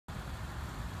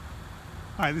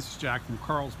Hi, this is Jack from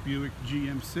Carl's Buick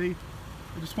GMC.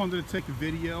 I just wanted to take a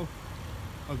video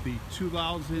of the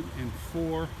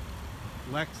 2004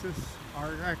 Lexus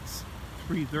RX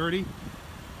 330.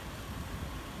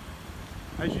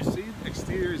 As you see, the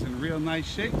exterior is in real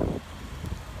nice shape.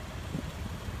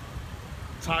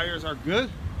 Tires are good.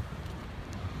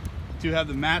 Do have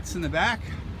the mats in the back.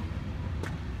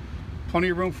 Plenty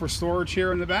of room for storage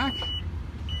here in the back.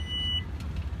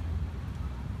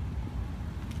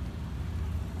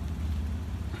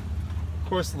 Of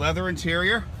course, leather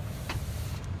interior.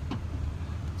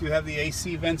 Do have the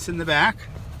AC vents in the back.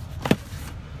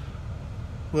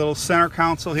 Little center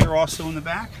console here also in the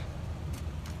back.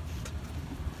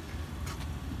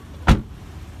 Of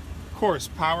course,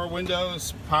 power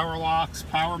windows, power locks,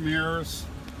 power mirrors,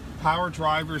 power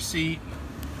driver's seat,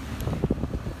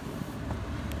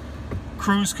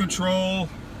 cruise control.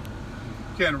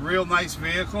 Again, real nice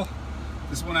vehicle.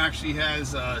 This one actually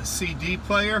has a CD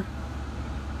player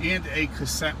and a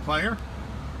cassette player.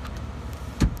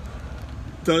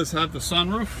 Does have the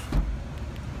sunroof.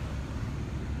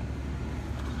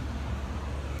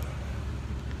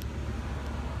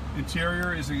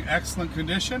 Interior is in excellent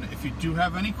condition. If you do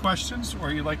have any questions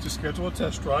or you'd like to schedule a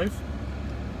test drive,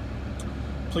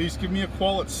 please give me a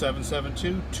call at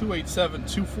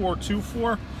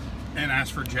 772-287-2424 and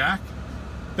ask for Jack.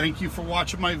 Thank you for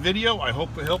watching my video. I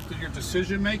hope it helped in your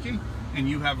decision making, and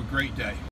you have a great day.